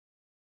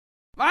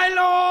My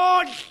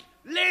lords,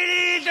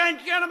 ladies and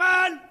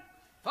gentlemen,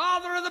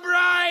 father of the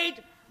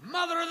bride,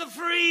 mother of the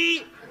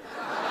free,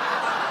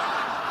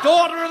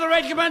 daughter of the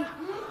regiment,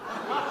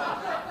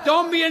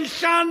 Dombey and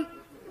son,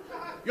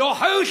 your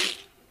host,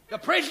 the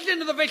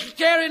president of the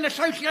Vegetarian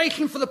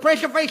Association for the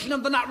Preservation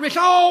of the Nut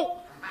Rissole,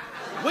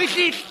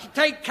 wishes to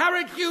take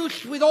carrot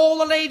juice with all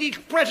the ladies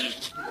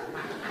present.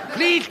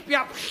 Please be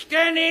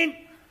upstanding.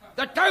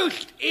 The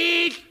toast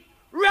is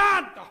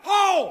round the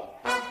hole.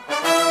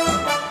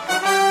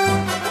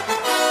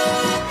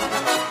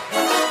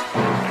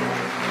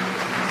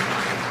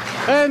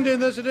 And in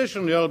this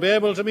edition, you'll be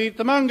able to meet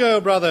the Mungo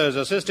brothers,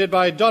 assisted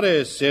by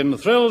Doris in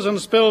Thrills and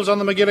Spills on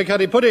the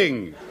McGillicuddy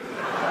Pudding.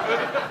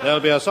 There'll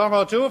be a song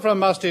or two from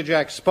Musty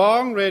Jack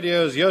Spong,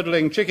 radio's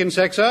yodeling chicken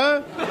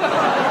sexer.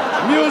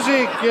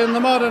 Music in the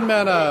modern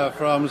manner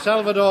from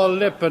Salvador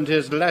Lip and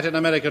his Latin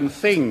American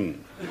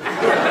thing.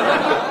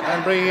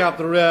 And bringing up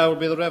the rear will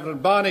be the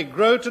Reverend Barney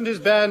Grote and his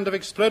band of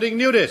exploding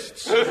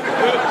nudists.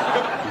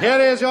 Here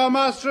is your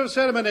master of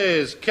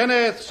ceremonies,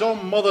 Kenneth,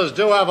 some mothers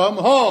do have 'em,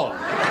 Horne.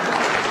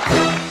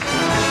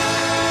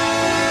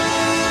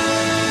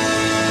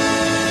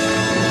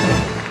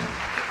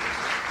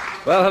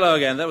 Well, hello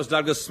again. That was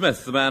Douglas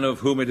Smith, the man of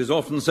whom it is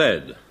often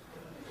said.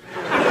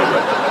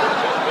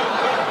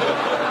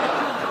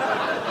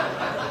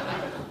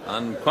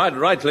 And quite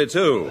rightly,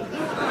 too.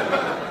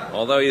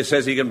 Although he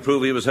says he can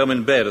prove he was home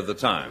in bed at the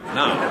time.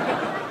 Now,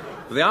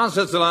 for the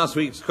answers to last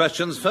week's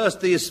questions, first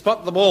the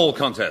Spot the Ball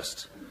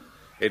contest.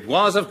 It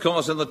was, of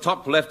course, in the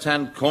top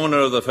left-hand corner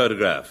of the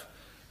photograph,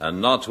 and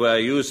not where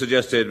you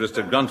suggested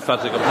Mr.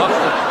 Gruntfuttick of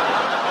Hoxton.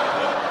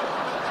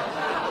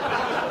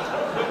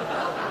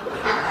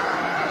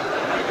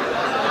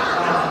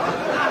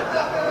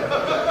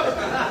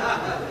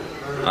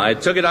 I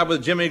took it up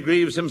with Jimmy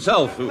Greaves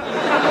himself, who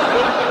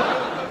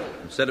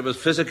said it was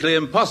physically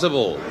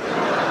impossible.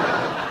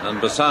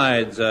 And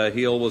besides,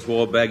 he always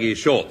wore baggy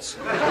shorts.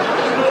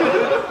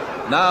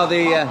 Now,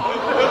 the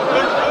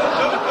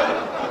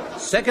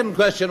second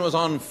question was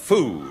on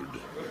food.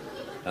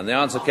 And the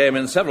answer came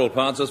in several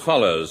parts as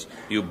follows.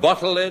 You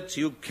bottle it,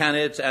 you can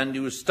it, and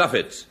you stuff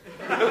it.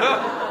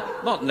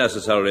 Not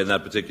necessarily in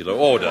that particular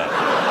order.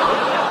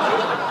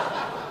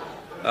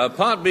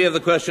 Part B of the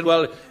question,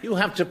 well, you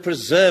have to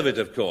preserve it,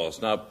 of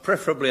course. Now,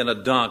 preferably in a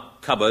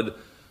dark cupboard,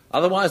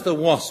 otherwise the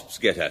wasps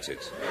get at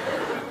it.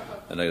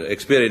 And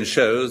experience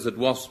shows that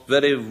wasps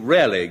very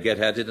rarely get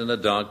at it in a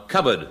dark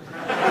cupboard.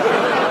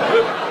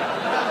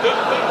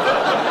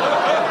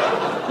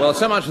 Well,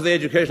 so much for the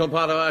educational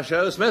part of our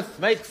show. Smith,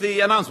 make the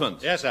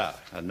announcement. Yes, sir.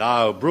 And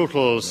now,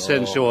 brutal,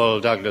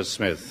 sensual Douglas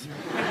Smith.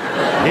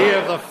 He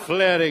of the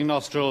flaring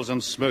nostrils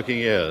and smoking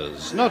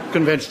ears. Not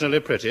conventionally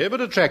pretty, but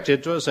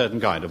attracted to a certain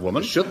kind of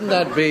woman. Shouldn't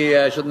that be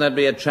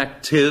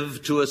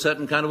attractive to a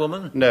certain kind of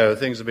woman? No,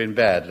 things have been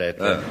bad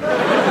lately.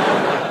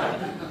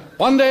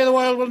 One day the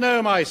world will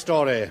know my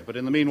story, but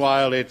in the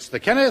meanwhile, it's the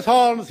Kenneth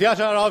Horne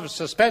Theatre of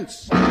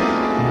Suspense.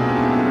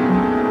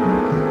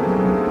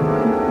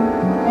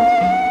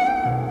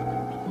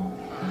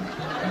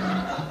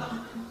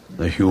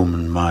 The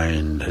human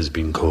mind has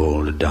been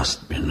called a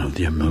dustbin of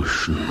the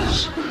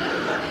emotions.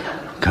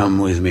 Come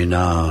with me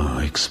now,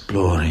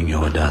 exploring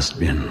your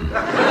dustbin.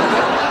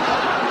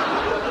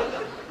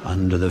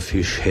 Under the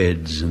fish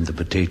heads and the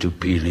potato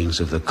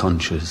peelings of the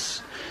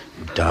conscious,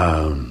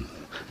 down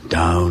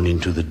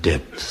into the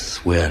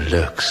depths where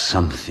lurks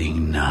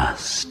something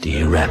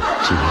nasty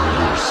wrapped in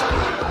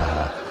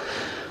newspaper.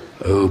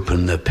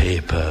 Open the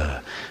paper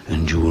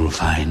and you will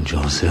find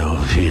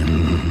yourself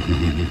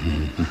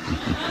in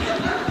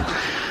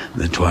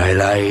the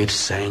twilight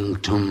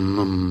sanctum.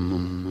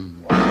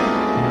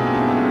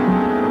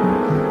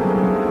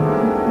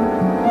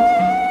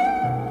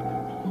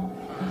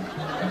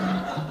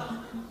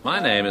 My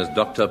name is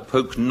Dr.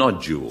 Poke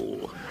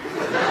Nodule.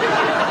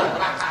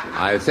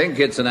 I think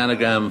it's an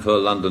anagram for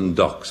London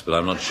Docks, but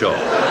I'm not sure.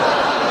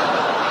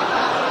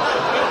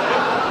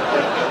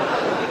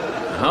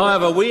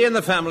 However, we in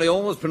the family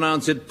always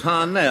pronounce it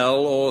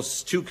Parnell or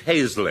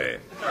Stewke-Hazley,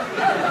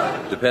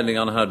 depending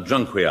on how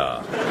drunk we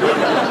are.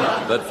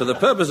 But for the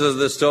purposes of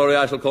this story,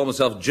 I shall call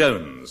myself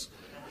Jones.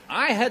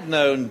 I had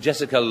known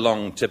Jessica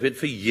Long-Tippet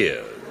for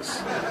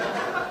years.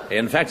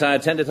 In fact, I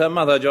attended her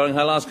mother during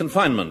her last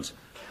confinement,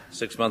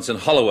 6 months in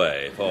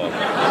Holloway, for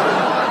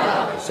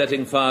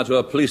setting fire to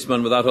a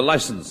policeman without a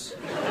license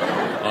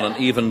on an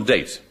even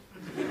date.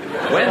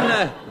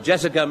 When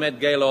Jessica met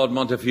Gaylord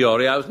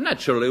Montefiore, I was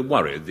naturally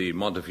worried. The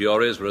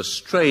Montefiores were a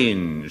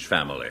strange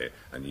family.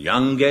 And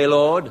young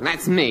Gaylord?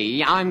 That's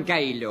me. I'm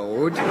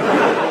Gaylord.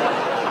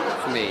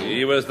 That's me.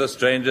 He was the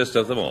strangest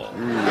of them all.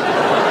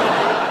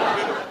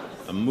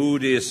 A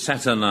moody,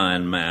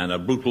 saturnine man, a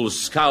brutal,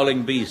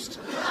 scowling beast,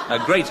 a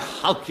great,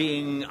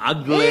 hulking,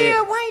 ugly...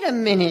 Here, wait a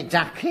minute,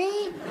 Ducky.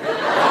 Here.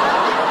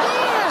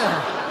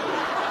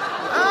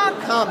 I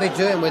can't be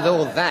doing with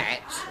all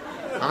that.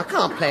 I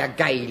can't play a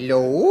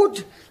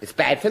Gaylord. It's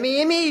bad for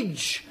me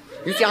image.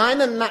 You see,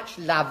 I'm a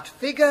much-loved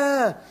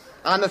figure.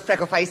 I'm a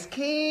freckle-faced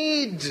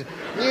kid.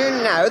 You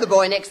know, the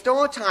boy next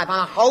door type. I'm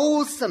a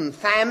wholesome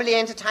family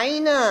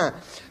entertainer.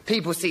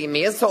 People see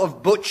me as sort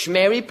of Butch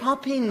Mary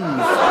Poppins.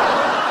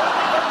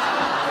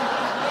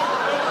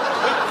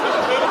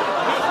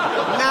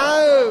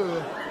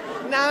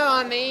 No,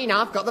 I mean,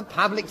 I've got the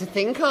public to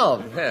think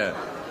of. Yeah.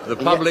 The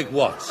public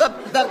what?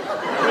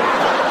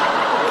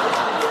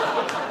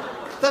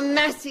 The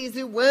masses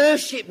who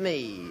worship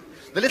me.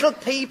 The little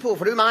people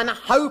for whom I'm a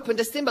hope and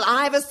a symbol.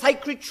 I have a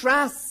sacred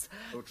trust.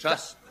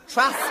 Trust?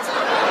 Trust.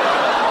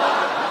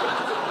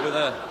 With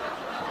a...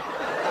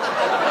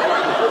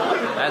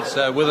 That's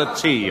with a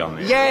T on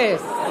it.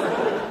 Yes.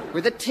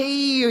 With a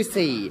T, you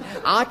see.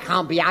 I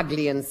can't be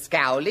ugly and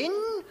scowling.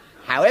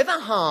 However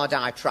hard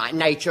I try,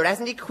 nature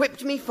hasn't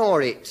equipped me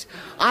for it.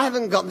 I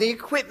haven't got the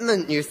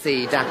equipment, you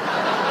see,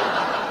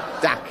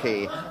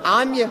 Ducky.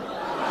 I'm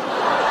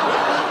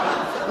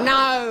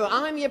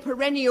your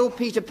perennial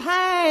Peter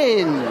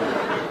Pan.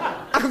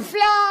 I can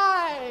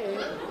fly.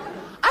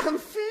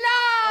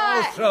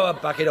 Oh, throw a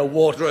bucket of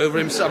water over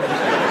him, something.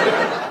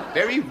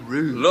 Very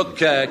rude. Look,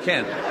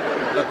 Ken,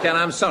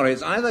 I'm sorry.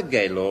 It's either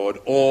Gaylord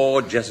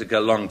or Jessica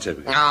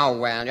Longtip. Oh,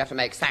 well, you have to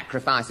make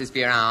sacrifices for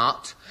your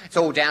art. It's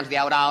all down to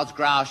the old Ard's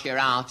grass your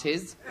art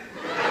is.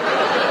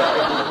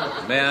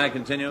 May I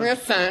continue?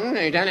 Yes,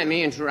 certainly. Don't let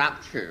me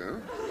interrupt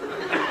you.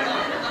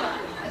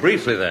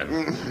 Briefly, then.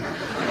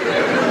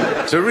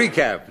 To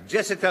recap,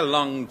 Jessica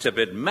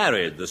Longtippet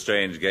married the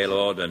strange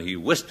Gaylord and he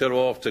whisked her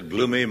off to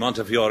gloomy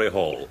Montefiore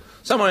Hall,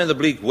 somewhere in the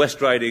bleak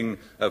West Riding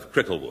of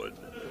Cricklewood.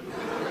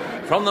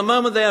 From the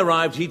moment they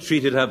arrived, he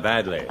treated her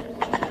badly.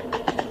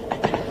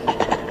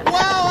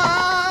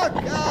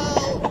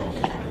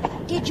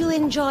 Did you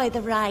enjoy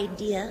the ride,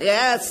 dear?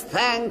 Yes,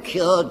 thank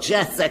you,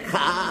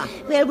 Jessica.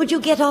 Well, would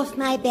you get off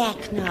my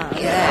back now?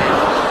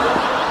 Yeah.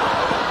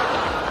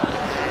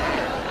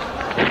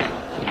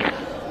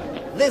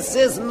 This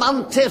is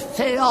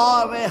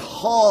Montefiore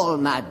Hall,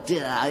 my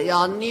dear,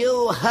 your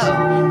new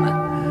home.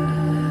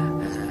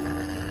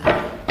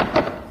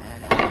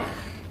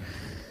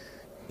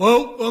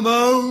 Welcome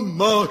home,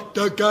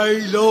 Master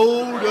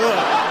Gaylord.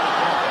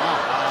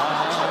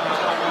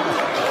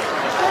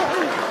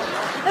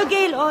 Oh,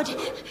 Gaylord,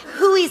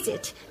 who is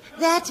it?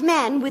 That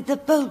man with the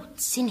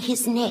bolts in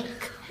his neck.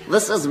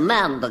 This is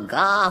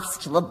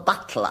Mandergast, the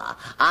butler.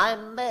 I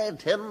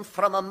made him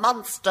from a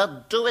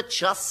monster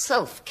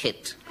do-it-yourself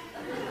kit.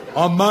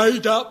 I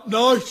made up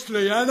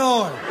nicely, ain't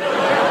I?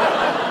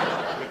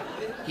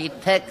 He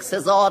takes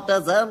his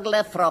orders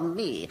only from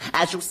me.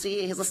 As you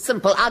see, he's a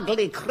simple,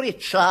 ugly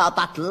creature,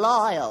 but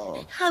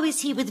loyal. How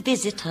is he with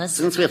visitors?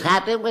 Since we've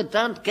had him, we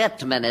don't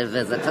get many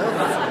visitors.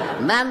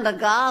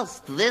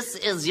 Mandergast, this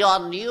is your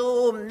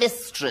new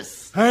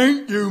mistress.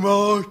 Thank you,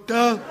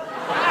 Master.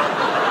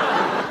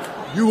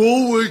 You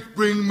always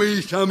bring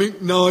me something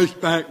nice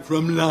back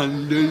from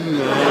London.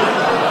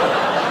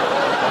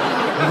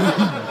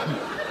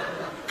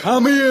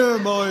 Come here,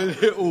 my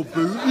little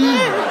booty.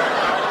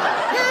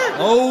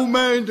 Old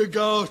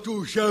Mandergast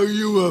will show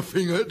you a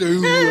thing or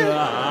two.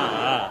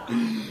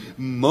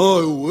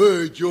 My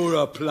word, you're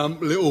a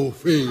plump little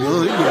thing,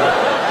 aren't you?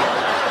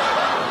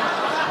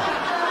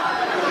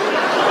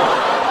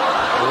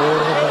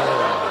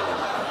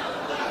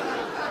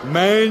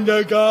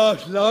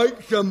 Mandergast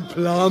likes some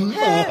plump.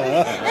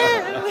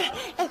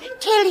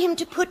 Tell him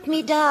to put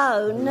me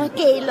down,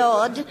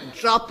 Gaylord.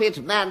 Drop it,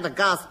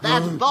 Mandergast.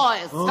 Bad boy.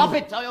 Stop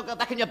it, or you'll go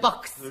back in your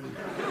box.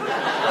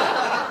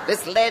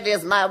 This lady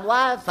is my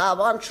wife. I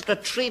want you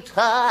to treat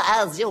her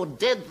as you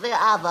did the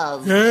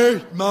others.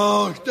 Yes,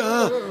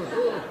 Master.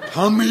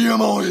 Come here,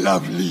 my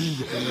lovely.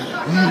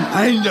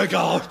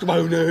 Mandergast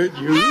won't hurt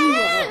you.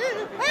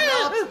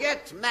 Not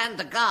yet,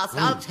 Mandergast.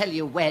 I'll tell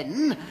you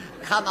when.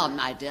 Come on,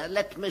 my dear.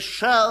 Let me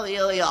show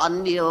you your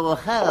new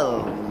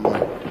home.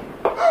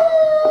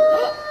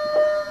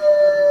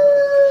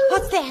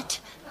 What's that?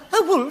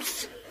 A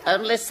wolf?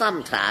 Only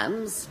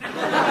sometimes.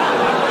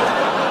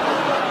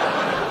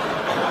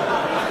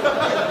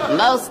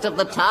 Most of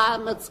the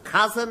time, it's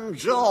Cousin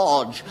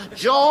George.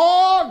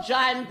 George,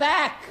 I'm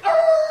back.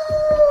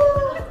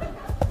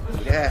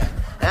 Yeah.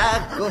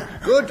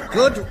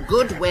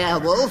 Good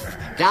werewolf.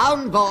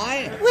 Down,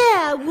 boy.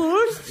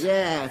 Werewolf?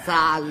 Yes,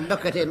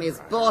 look at him. He's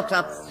bought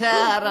a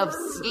pair of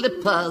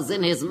slippers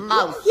in his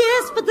mouth.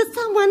 Yes, but there's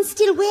someone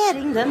still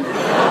wearing them.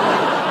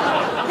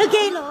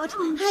 Gaylord,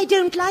 I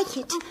don't like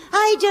it.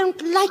 I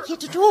don't like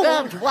it at all.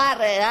 Don't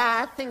worry,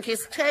 I think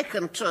he's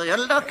taken to you.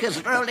 Look,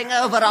 he's rolling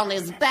over on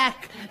his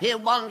back. He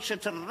wants you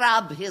to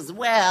rub his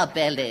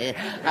were-belly.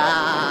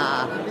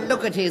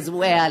 Look at his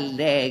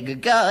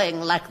were-leg,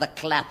 going like the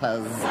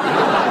clappers.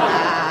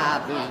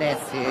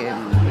 Bless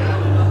him.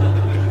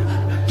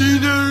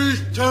 Dinner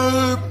is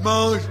served,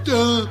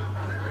 Master.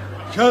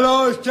 Shall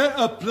I set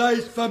a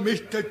place for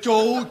Mr.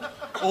 George,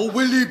 or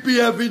will he be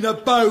having a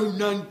bone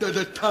under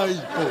the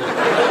table?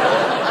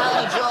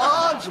 Now,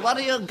 George, what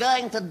are you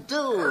going to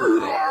do?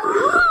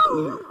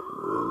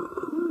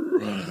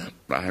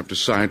 I have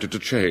decided to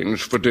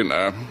change for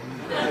dinner.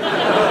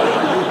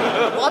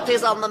 What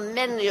is on the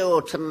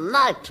menu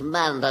tonight,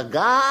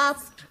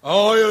 Mandergast?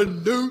 I, a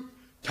newt,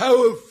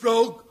 tower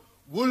frog,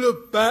 wool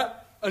of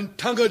bat, and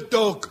tongue of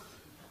dog,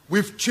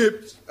 with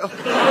chips. If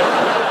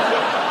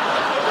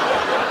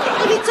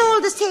it's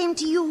all the same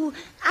to you,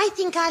 I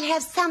think I'll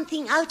have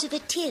something out of a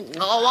tin.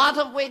 Oh, what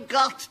have we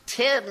got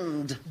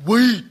tinned?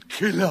 Weed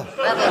killer.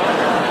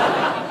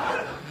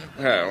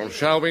 Well,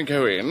 shall we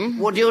go in?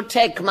 Would you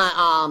take my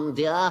arm,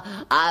 dear?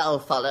 I'll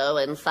follow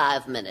in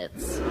 5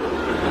 minutes.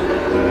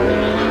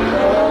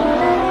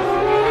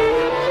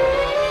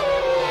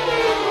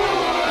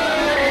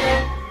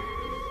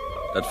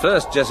 At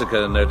first,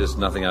 Jessica noticed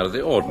nothing out of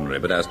the ordinary,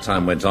 but as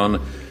time went on,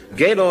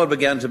 Gaylord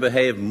began to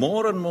behave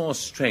more and more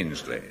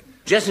strangely.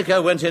 Jessica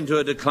went into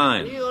a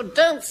decline. You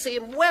don't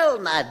seem well,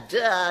 my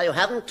dear. You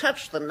haven't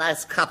touched the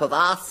nice cup of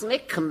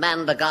arsenic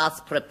Commander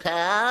Garth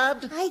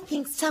prepared. I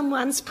think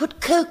someone's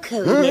put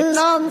cocoa in it.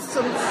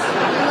 Nonsense.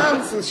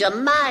 Nonsense. Your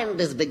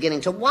mind is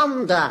beginning to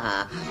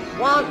wander.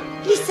 What?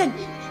 Listen.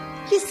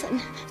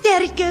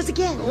 There it goes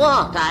again.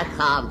 What? I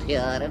can't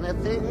hear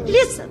anything.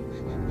 Listen.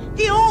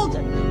 The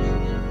organ.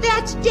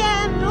 That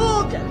damned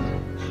organ.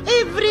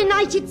 Every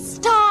night it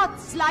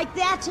starts like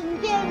that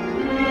and then...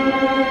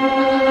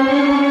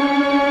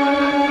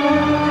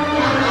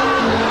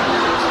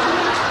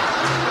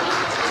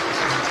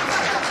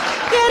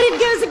 There it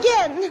goes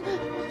again.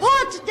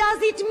 What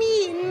does it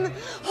mean?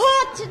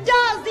 What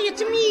does it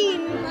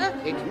mean?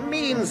 It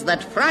means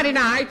that Friday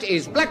night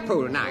is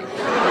Blackpool night.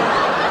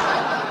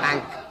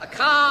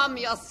 Calm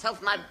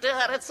yourself, my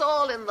dear. It's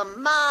all in the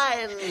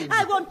mind.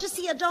 I want to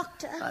see a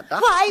doctor.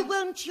 Why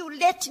won't you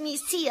let me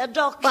see a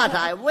doctor? But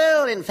I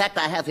will. In fact,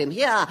 I have him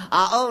here.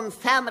 Our own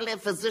family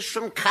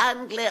physician,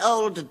 kindly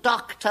old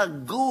Dr.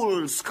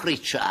 Ghoul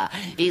Screecher.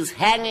 He's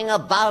hanging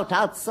about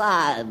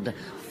outside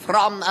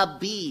from a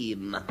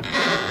beam.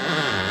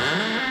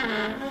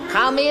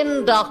 Come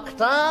in,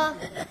 doctor.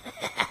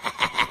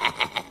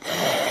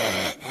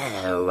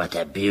 Oh, what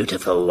a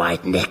beautiful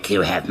white neck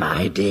you have,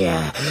 my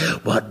dear.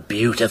 What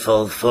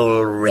beautiful,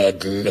 full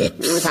red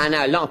lips. Yes, I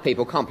know. A lot of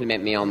people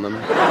compliment me on them.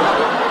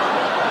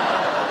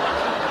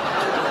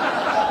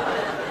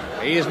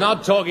 He's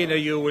not talking to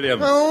you, William.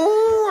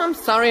 Oh, I'm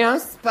sorry I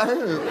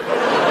spoke.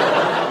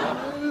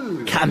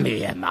 Come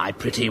here, my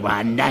pretty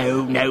one.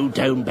 No,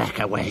 don't back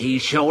away.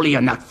 Surely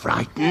you're not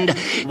frightened.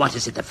 What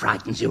is it that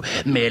frightens you?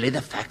 Merely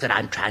the fact that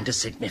I'm trying to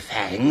sink my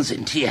fangs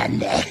into your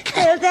neck.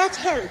 Well, that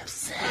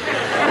helps.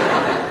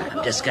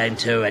 I'm just going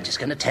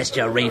to test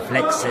your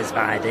reflexes,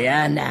 my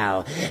dear.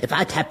 Now, if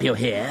I tap you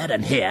here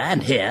and here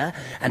and here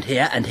and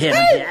here and here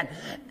and here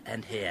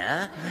and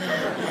here.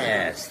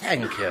 Yes,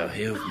 thank you.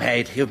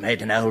 You've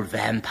made an old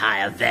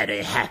vampire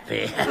very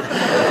happy.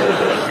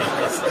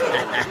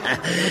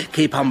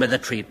 Keep on with the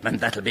treatment.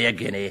 That'll be a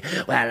guinea.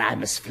 Well, I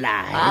must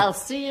fly. I'll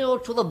see you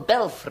to the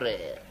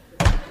belfry.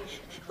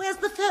 Where's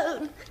the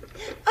phone?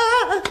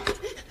 Oh,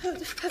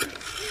 the phone.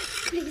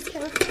 Please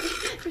help me.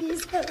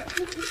 Please help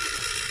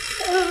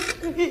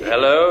me.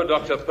 Hello,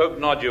 Dr. Poke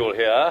Nodule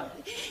here.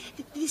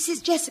 This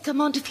is Jessica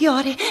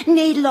Montefiore,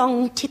 nee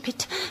Long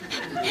Tippet.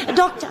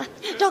 Doctor,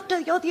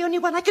 you're the only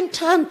one I can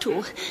turn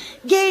to.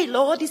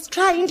 Gaylord is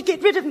trying to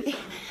get rid of me.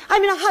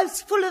 I'm in a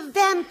house full of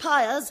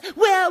vampires,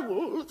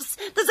 werewolves.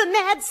 There's a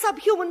mad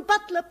subhuman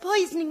butler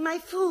poisoning my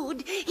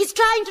food. He's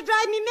trying to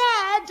drive me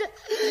mad.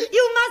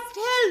 You must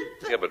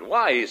help. Yeah, but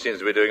why? He seems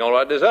to be doing all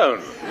right on his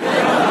own.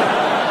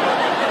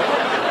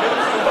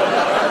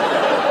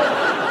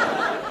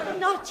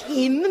 Not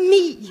him,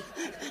 me.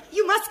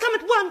 You must come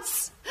at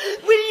once.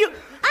 Will you...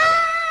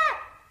 Ah!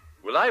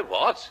 Will I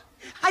what?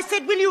 I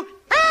said, will you...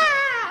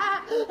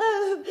 Ah!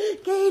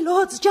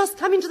 Gaylord's just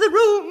come into the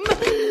room.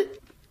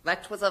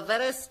 That was a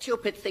very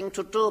stupid thing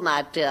to do,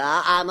 my dear.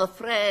 I'm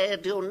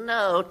afraid you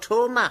know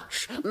too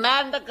much.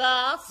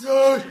 Mandergass?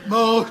 Yes,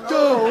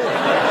 master.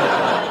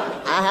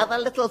 I have a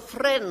little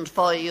friend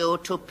for you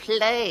to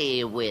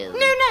play with.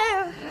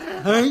 No.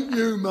 Thank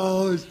you,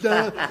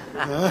 master.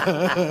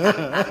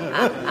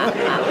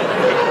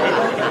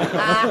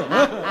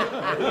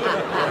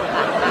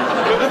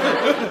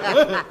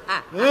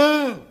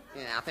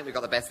 Yeah, I think we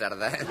got the best out of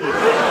that.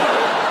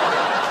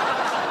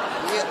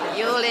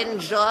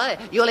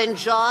 You'll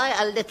enjoy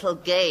a little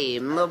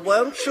game,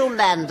 won't you,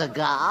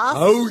 Mandergass?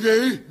 Oh,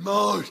 yes,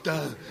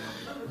 master.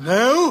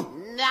 Now?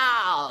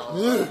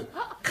 Now.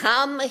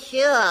 Come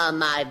here,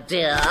 my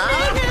dear.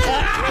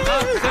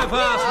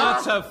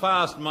 Not so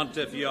fast,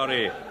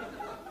 Montefiore.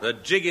 The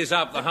jig is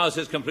up. The house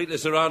is completely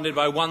surrounded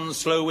by one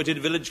slow-witted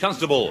village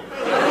constable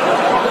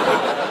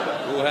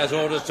who has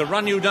orders to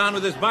run you down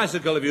with his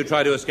bicycle if you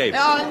try to escape.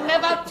 You'll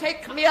never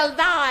take me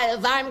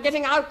alive. I'm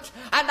getting out,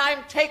 and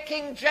I'm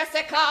taking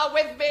Jessica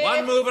with me.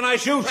 One move and I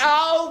shoot.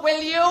 Oh,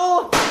 will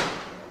you?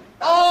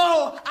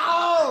 Oh!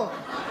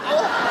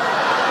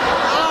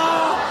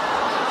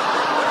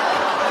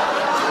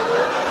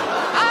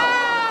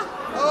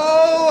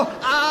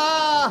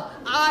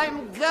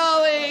 I'm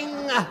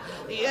going.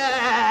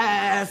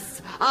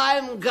 Yes,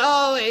 I'm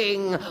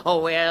going with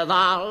a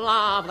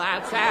love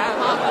that's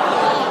ever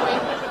flowing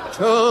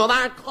to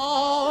that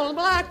cold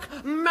black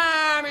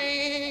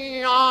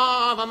mammy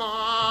of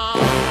mine.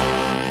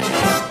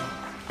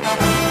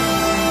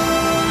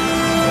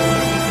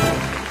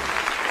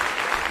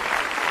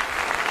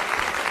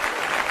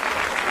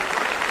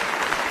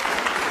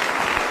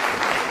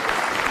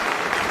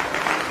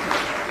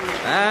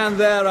 And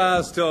there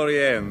our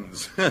story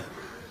ends.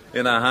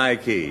 In a high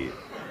key.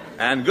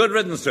 And good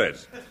riddance to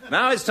it.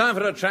 Now it's time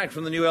for a track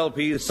from the new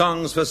LP,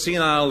 Songs for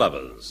Senile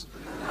Lovers.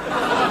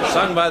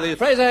 Sung by the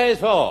Fraser Hayes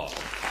Four.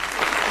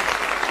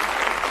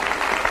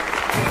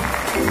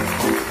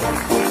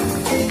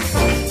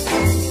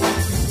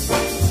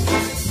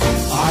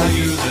 Are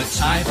you the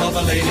type of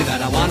a lady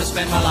that I want to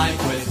spend my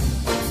life with?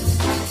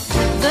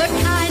 The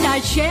kind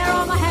I'd share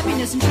all my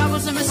happiness and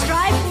troubles and my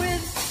strife with.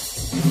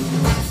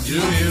 Do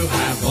you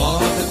have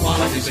all of the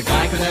qualities a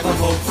guy could ever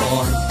hope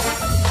for?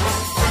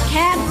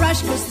 Can't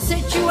rush cause the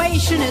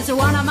situation is the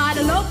one I might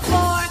look for.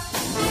 I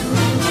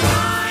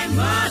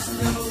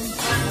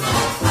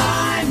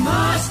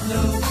must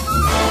know,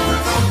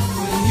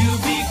 will you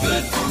be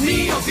good for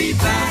me or be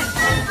bad?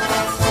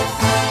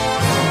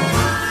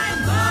 I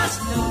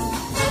must know,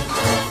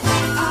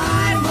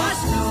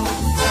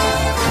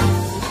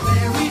 the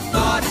very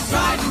thought is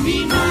driving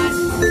me mad.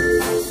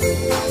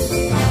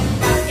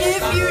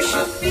 If you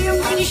should feel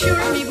pretty sure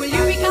of me, will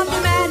you become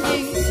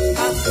demanding?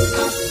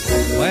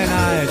 When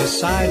I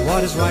decide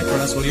what is right for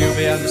us, will you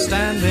be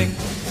understanding?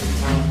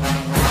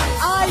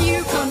 Are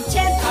you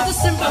content with a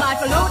simple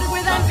life loaded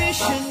with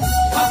ambition?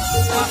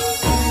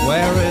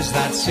 Where is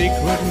that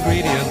secret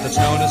ingredient that's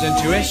known as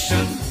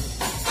intuition?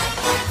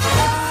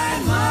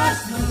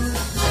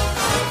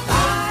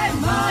 I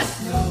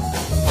must know,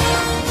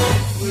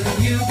 will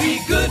you be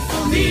good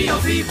for me or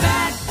be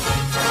bad?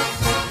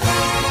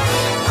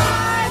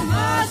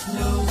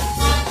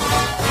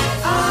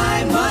 I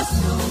must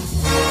know,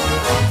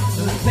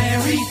 the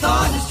very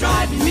thought is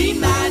driving me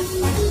mad.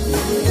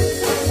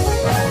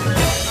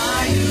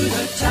 Are you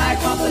the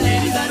type of a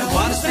lady that I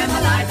want to spend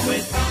my life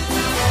with?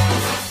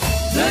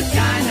 The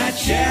kind I'd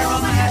share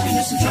all my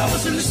happiness and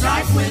troubles and the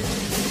strife with.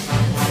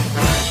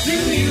 Do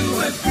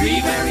you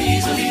agree very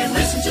easily and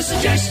listen to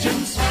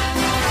suggestions?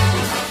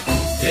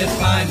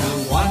 If I'm the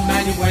one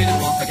man you waited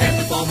for, forget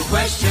the formal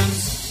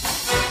questions.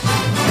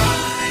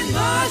 I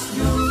must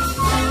know,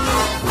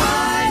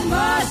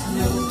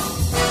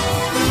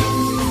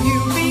 You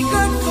be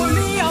good for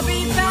me or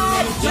be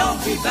bad?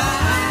 don't be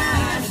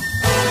bad.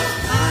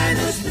 I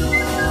must know,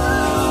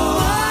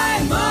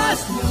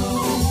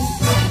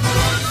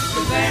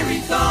 the very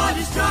thought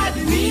is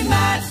driving me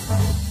mad.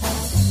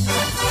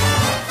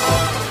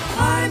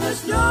 I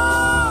must know,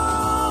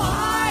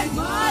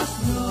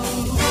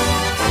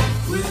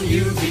 will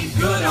you be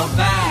good or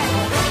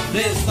bad?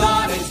 This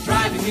thought is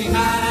driving me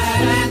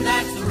mad, and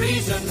that's the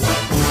reason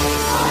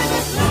I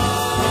must know.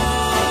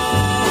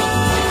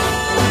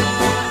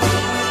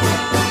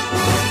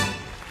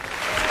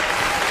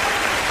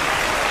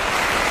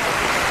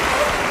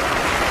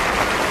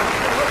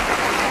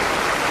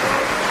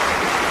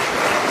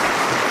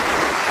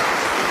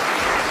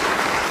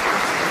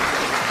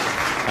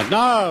 And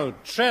now,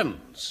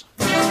 trends.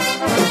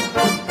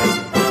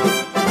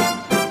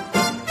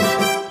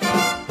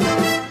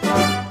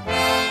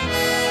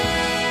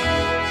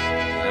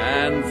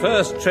 And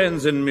first,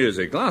 trends in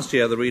music. Last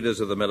year, the readers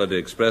of the Melody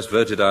Express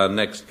voted our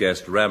next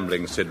guest,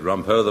 Rambling Sid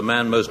Rumpo, the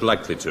man most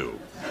likely to.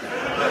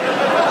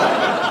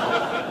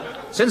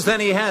 Since then,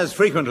 he has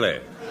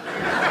frequently.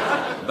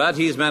 But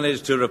he's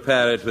managed to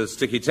repair it with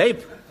sticky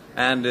tape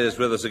and is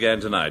with us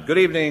again tonight. Good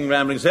evening,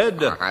 Rambling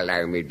Sid. Oh,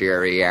 hello, me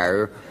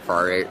dearie-o,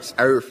 for it's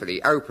for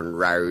the open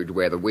road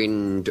where the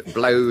wind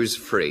blows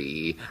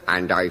free,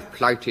 and I've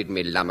plighted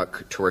me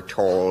lummock to a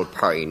tall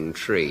pine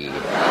tree.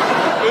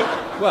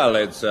 Well,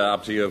 it's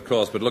up to you, of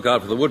course, but look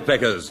out for the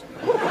woodpeckers.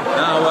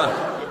 Now,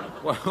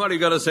 what are you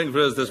going to sing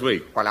for us this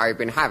week? Well, I've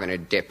been having a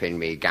dip in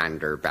me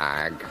gander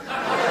bag,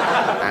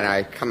 and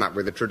I come up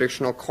with a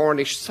traditional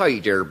Cornish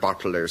cider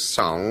bottler's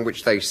song,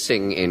 which they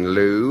sing in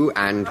lieu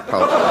and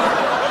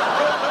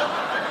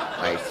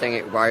They sing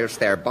it whilst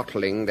they're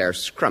bottling their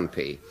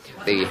scrumpy.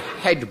 The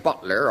head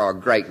bottler, or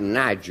great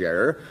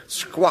nadger,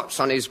 squats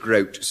on his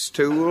groat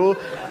stool,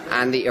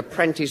 and the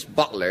apprentice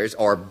bottlers,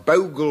 or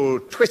bogle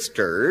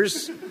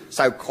twisters,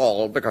 so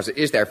called because it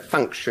is their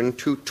function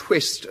to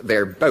twist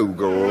their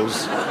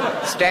bogles,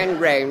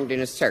 stand round in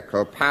a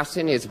circle,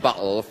 passing his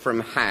bottle from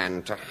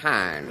hand to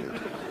hand.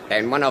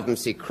 Then one of them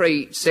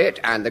secretes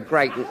it, and the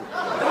great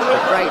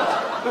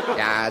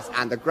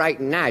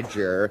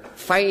nadger,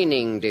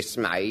 feigning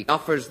dismay,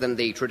 offers them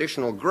the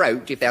traditional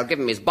groat if they'll give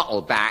him his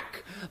bottle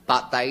back,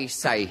 but they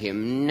say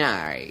him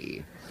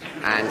nay.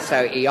 And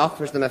so he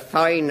offers them a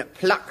fine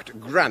plucked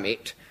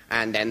grummet,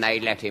 and then they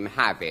let him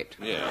have it.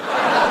 Yeah.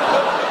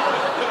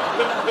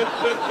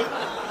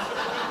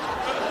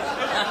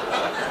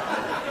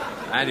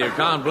 And you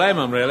can't blame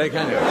them, really,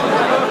 can you?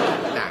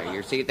 Now,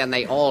 you see, then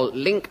they all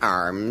link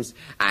arms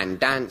and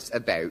dance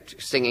about,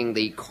 singing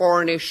the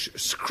Cornish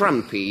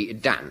scrumpy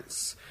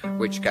dance,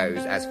 which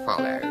goes as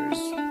follows.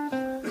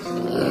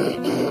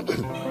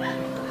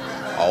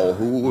 Oh,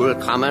 who'll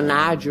come a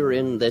nadger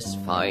in this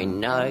fine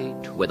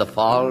night, with a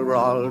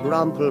fall-roll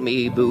rumple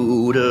me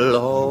boodle,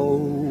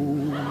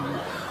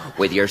 oh,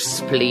 with your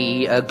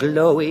splee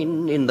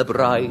a-glowing in the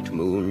bright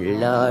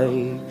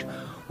moonlight,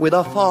 with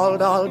a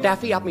fall-doll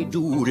daffy up me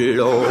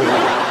doodle, oh.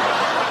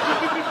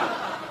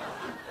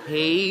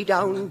 Hey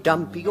down,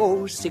 dumpy,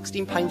 oh,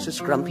 16 pints of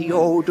scrumpy,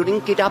 oh,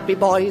 drink it up, me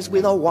boys,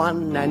 with a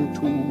 1 and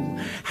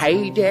 2.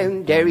 Hey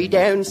down, derry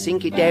down,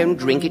 sink it down,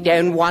 drink it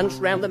down once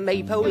round the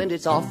maypole, and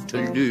it's off to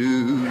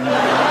loo.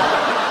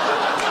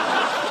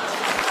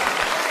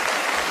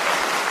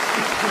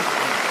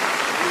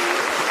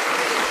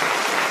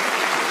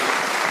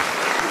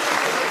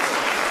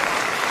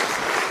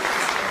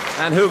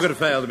 And who could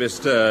fail to be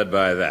stirred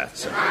by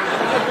that?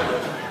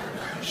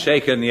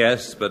 Shaken,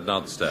 yes, but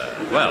not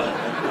stirred.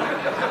 Well.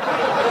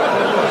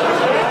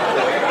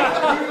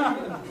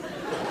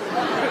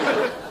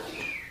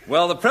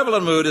 Well, the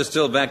prevalent mood is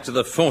still back to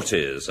the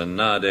 40s, and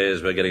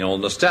nowadays we're getting all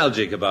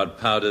nostalgic about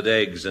powdered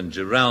eggs and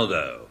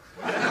Giraldo.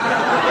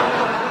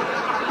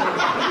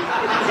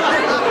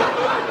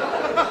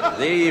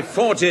 The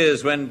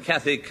 40s when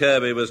Kathy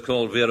Kirby was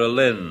called Vera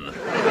Lynn.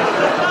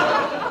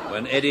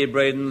 When Eddie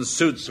Braden's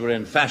suits were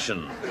in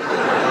fashion.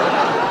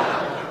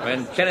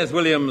 When Kenneth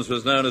Williams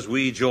was known as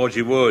Wee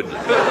Georgie Wood.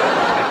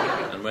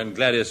 And when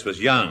Gladys was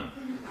young.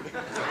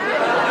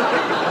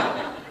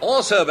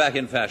 Also back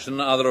in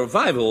fashion are the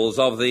revivals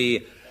of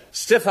the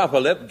stiff upper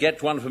lip,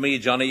 get one for me,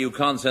 Johnny, you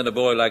can't send a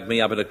boy like me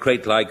up in a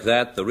crate like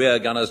that, the rear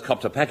gunner's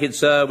copped a package,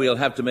 sir, we'll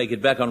have to make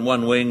it back on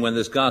one wing, when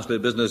this ghastly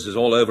business is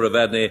all over,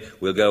 Evadne,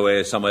 we'll go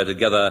away somewhere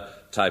together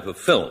type of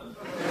film.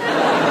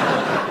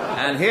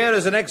 And here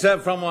is an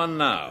excerpt from one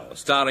now,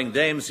 starring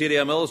Dame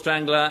Celia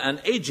Millstrangler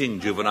and aging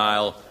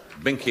juvenile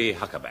Binky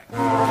Huckaback.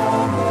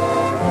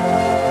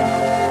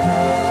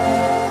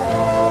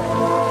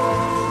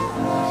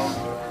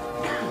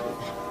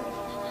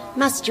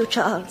 Must you,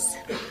 Charles?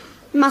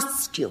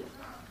 Must you?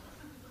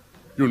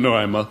 You know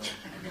I must.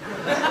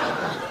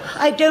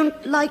 I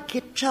don't like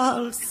it,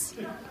 Charles.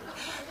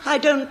 I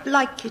don't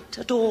like it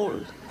at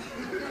all.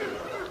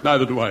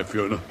 Neither do I,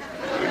 Fiona.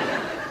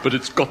 But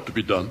it's got to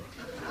be done.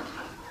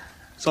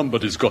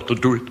 Somebody's got to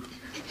do it.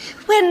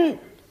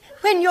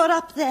 When you're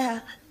up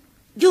there,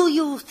 do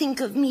you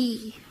think of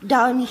me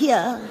down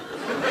here?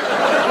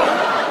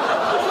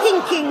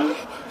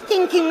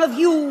 Thinking of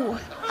you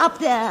up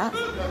there?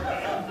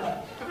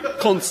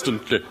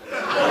 Constantly.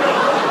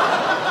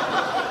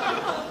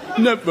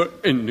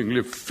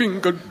 Never-endingly,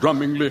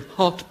 finger-drummingly,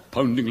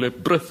 heart-poundingly,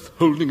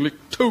 breath-holdingly,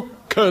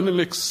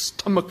 toe-kerningly,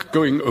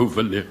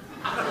 stomach-going-overly.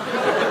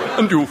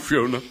 And you,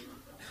 Fiona,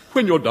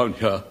 when you're down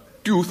here,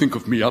 do you think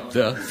of me up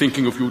there,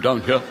 thinking of you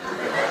down here?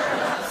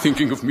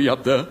 Thinking of me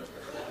up there,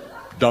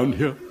 down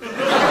here?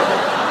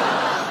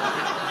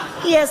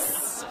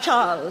 Yes,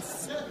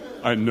 Charles.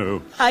 I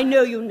know. I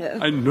know you know.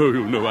 I know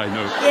you know, I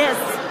know. Yes,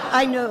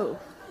 I know.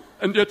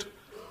 And yet,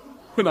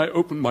 when I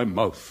open my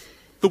mouth,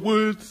 the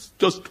words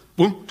just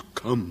won't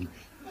come.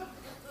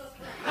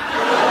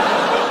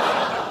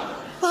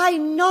 Why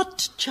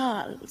not,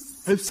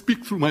 Charles? I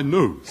speak through my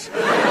nose.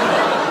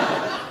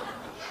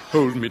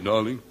 Hold me,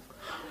 darling.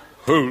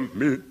 Hold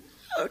me.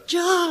 Oh,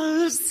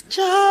 Charles.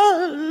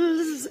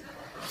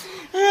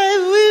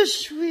 I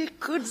wish we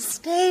could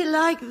stay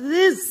like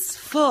this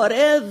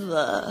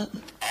forever.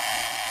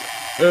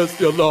 There's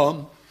the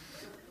alarm.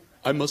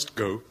 I must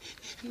go.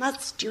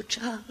 Must you,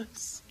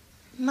 Charles?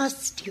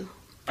 Must you?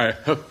 I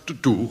have to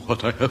do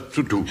what I have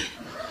to do.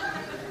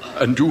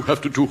 And you have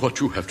to do what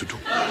you have to do.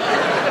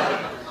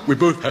 We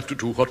both have to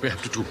do what we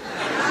have to do.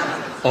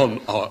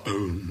 On our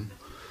own.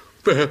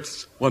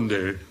 Perhaps one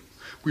day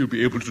we'll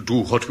be able to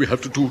do what we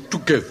have to do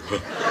together.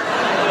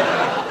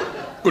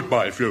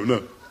 Goodbye,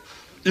 Fiona.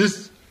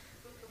 Is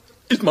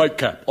my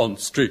cap on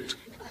straight?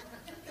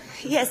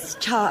 Yes,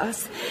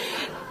 Charles.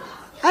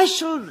 I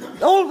shall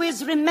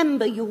always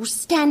remember you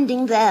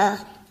standing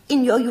there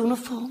in your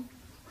uniform.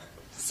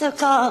 So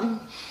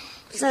calm,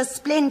 so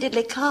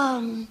splendidly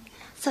calm,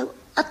 so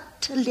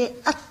utterly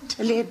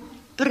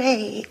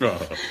brave.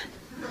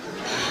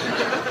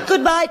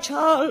 Goodbye,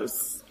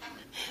 Charles.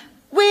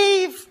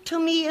 Wave to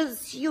me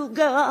as you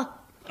go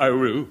up. I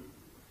will.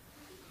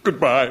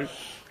 Goodbye.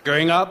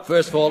 Going up,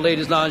 first of all,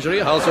 ladies' lingerie,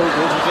 household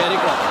goods and fairy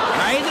cloth.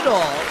 Mind it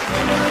all.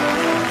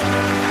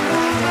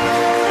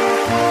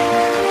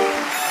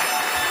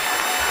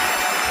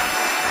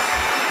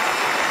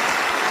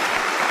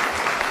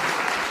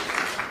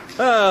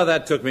 Oh,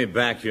 that took me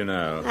back, you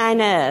know. I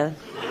know.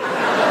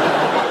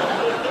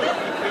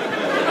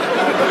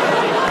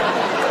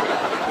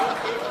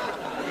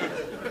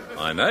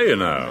 I know you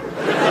know.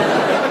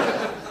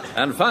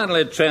 And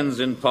finally, trends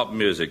in pop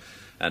music.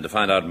 And to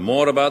find out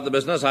more about the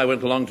business, I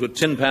went along to a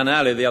Tin Pan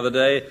Alley the other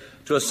day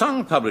to a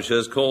song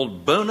publishers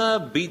called Boner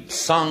Beat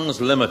Songs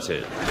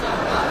Limited.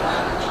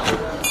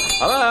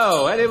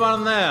 Hello,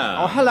 anyone there?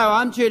 Oh, hello,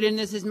 I'm Julian.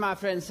 This is my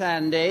friend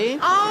Sandy.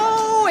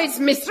 Oh, it's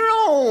Mr.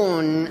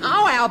 Horne.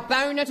 Oh, our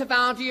bonnet of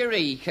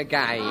Ardurique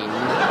again.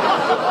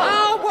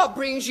 Oh, what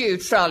brings you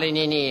trolling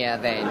in here,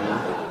 then?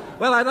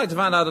 Well, I'd like to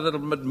find out a little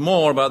bit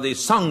more about the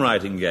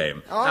songwriting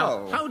game.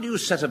 Oh. How do you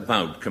set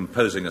about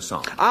composing a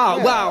song?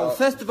 Well,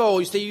 first of all,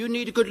 you see, you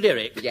need a good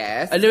lyric.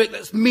 Yes. A lyric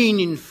that's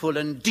meaningful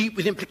and deep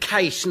with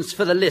implications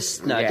for the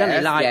listener, Yes, doesn't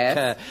it?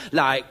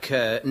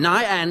 yes.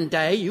 Night and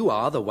day, you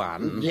are the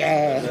one.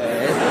 Yes.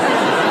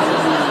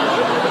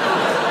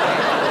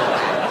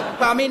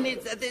 Well, I mean,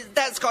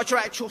 that's got your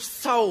actual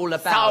soul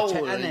about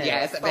Soul, it, hasn't it?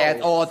 yes.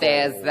 Soul.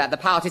 There's the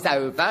party's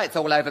over. It's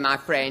all over, my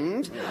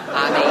friend.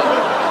 I mean,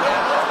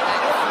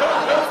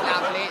 that's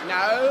lovely.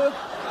 No,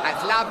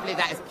 that's lovely.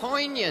 That is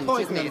poignant,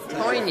 isn't it? It's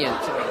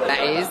poignant.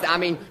 That is. I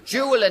mean,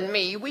 Jewel and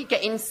me, we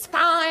get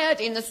inspired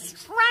in the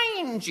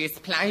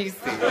strangest places.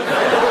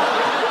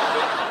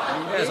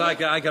 Yes,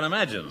 I can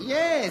imagine.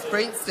 Yes, for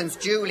instance,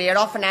 Julia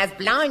often has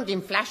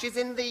blinding flashes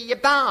in the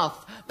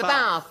bath. The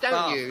bath,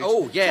 don't you?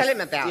 Oh, yes. Tell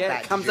him about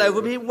that. It comes Jules.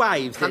 over me in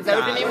waves. Comes it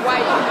over does. me in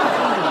waves.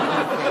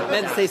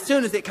 Then as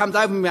soon as it comes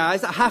over me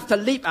eyes, I have to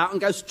leap out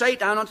and go straight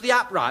down onto the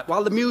upright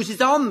while the muse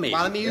is on me.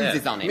 While the muse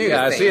is on him.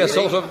 Yeah, I see a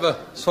sort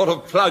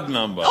of plug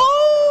number.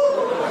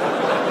 Oh!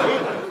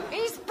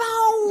 He's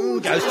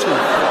bold! Goes too far.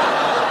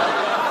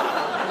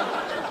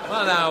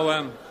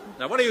 Well,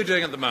 now, what are you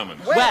doing at the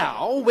moment?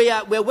 Well,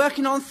 we're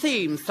working on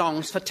theme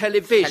songs for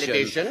television.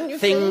 Television, you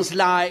Things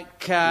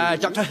like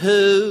Doctor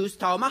Who,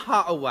 Stole My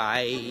Heart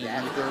Away.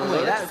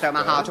 That stole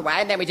my heart away.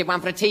 And then we did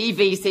one for a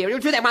TV serial.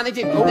 Do that one they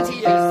did for the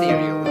TV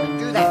serial.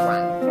 Do that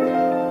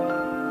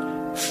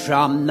one.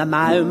 From the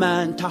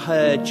moment I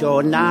heard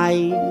your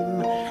name,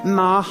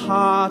 my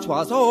heart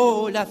was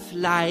all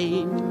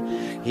aflame.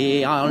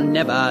 I'll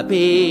never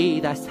be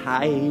the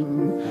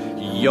same.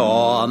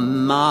 You're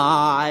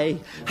my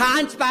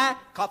hunchback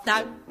of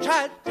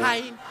Notre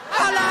Dame.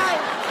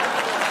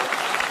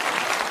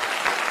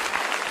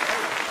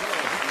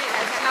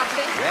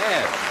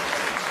 Yes.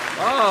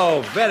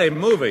 Oh, very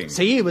moving.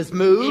 See, he was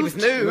moved. He was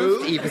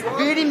moved. He was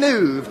really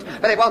moved.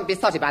 But they won't be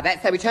besotted by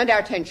that, so we turned our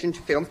attention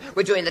to films.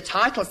 We're doing the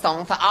title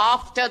song for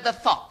After the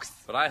Fox.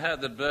 But I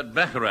heard that Burt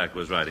Bacharach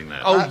was writing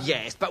that. Oh,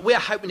 yes, but we're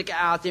hoping to get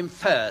ours in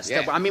first.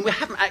 Yeah. I mean, we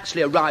haven't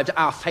actually arrived at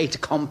our fait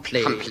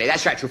accompli.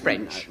 That's actual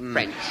French.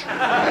 French.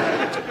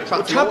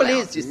 The trouble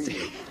is, you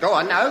see... Go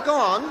on, go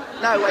on.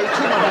 No, wait,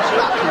 too much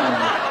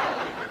interrupting.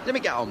 Let me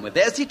get on with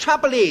it. The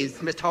trouble is,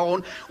 Mr.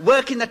 Horne,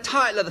 working the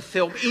title of the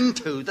film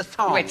into the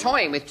song. We're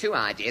toying with two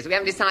ideas. We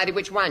haven't decided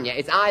which one yet.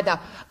 It's either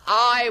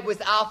I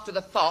was after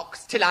the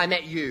fox till I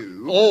met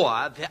you.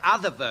 Or the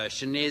other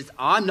version is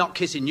I'm not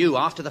kissing you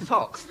after the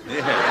fox.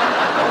 Yes,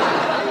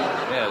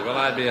 well,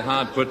 I'd be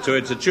hard put to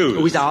it to choose.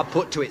 Oh, he's hard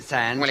put to it,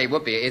 Sam. Well, he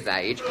would be at his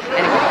age.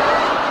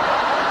 Anyway...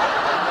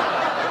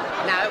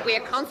 Now, we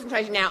are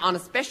concentrating now on a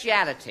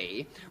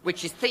speciality,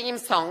 which is theme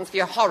songs for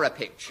your horror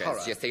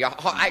pictures. You see, your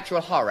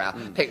actual horror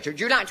picture. Would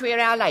you like to hear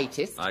our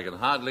latest? I can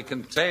hardly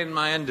contain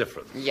my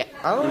indifference. Yeah.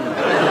 Oh.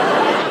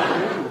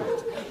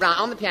 Right,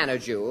 on the piano,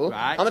 Jewel.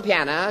 Right. On the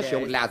piano, Yes.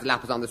 she'll allow the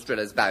lappers on the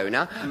Strilla's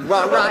boner.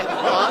 Right, go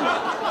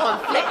on,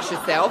 flex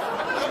yourself.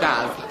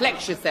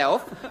 Flex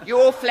yourself. You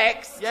all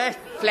flex. Yes.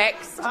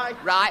 Flex. Aye.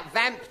 Right,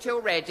 vamp till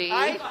ready.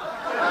 Aye.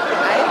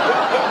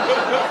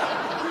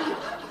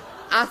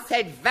 I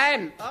said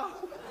vamp. Oh.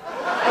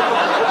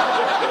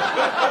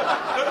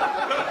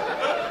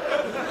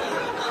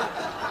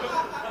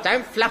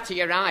 Don't flutter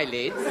your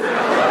eyelids.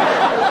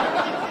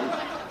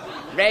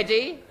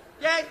 Ready?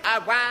 Yes.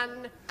 A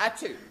 1, a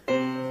 2.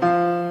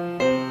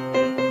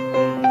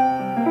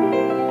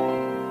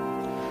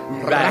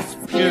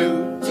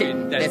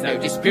 Rasputin, there's no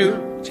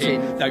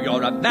disputing. Though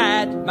you're a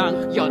mad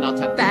monk, you're not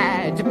a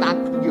bad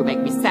monk. You make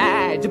me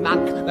sad,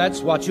 monk.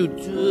 That's what you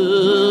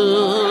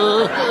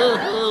do.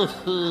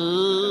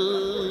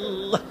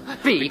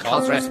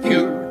 Because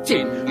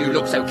Rasputin, you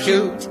look so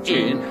cute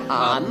in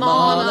a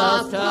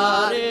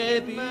monastery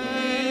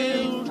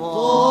built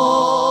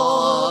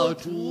for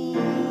two.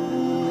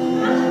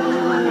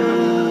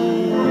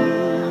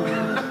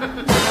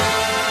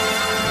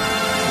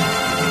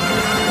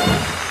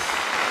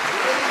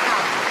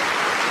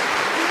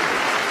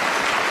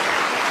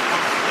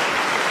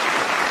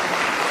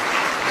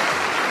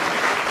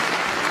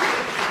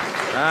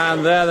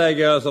 And there they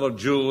go, sort of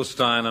Jules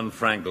Stein and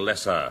Frank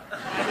Lesser.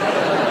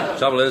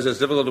 Trouble is, it's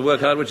difficult to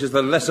work out which is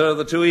the lesser of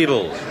the two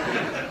evils.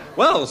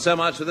 Well, so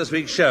much for this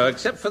week's show,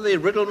 except for the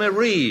Riddle Me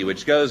Ree,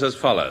 which goes as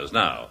follows.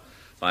 Now,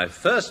 my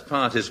first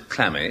part is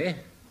clammy,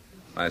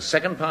 my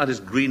second part is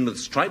green with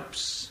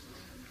stripes,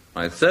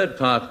 my third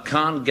part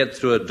can't get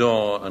through a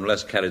door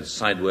unless carried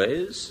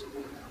sideways,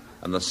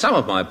 and the sum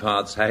of my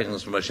parts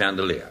hangs from a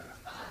chandelier.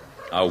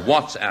 Now,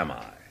 what am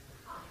I?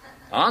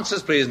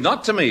 Answers, please,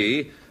 not to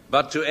me,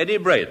 but to Eddie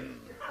Braden,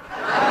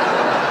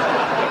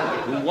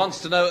 who wants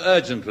to know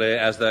urgently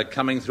as they're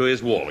coming through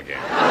his wall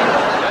again.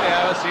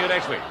 There, see you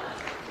next week.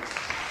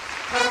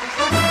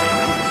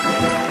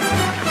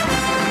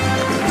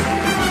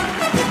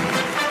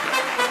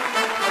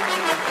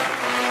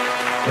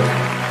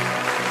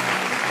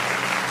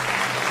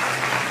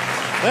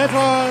 That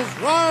was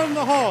Round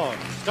the Horne,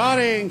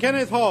 starring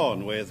Kenneth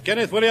Horne, with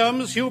Kenneth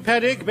Williams, Hugh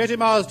Paddick, Betty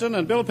Marsden,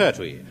 and Bill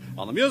Pertwee.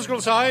 On the musical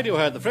side, you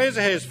heard the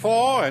Fraser Hayes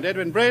Four and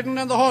Edwin Braden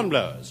and the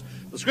Hornblowers.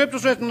 The script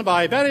was written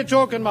by Barry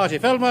Chalk and Marty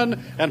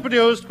Feldman and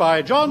produced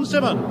by John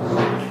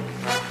Simmons.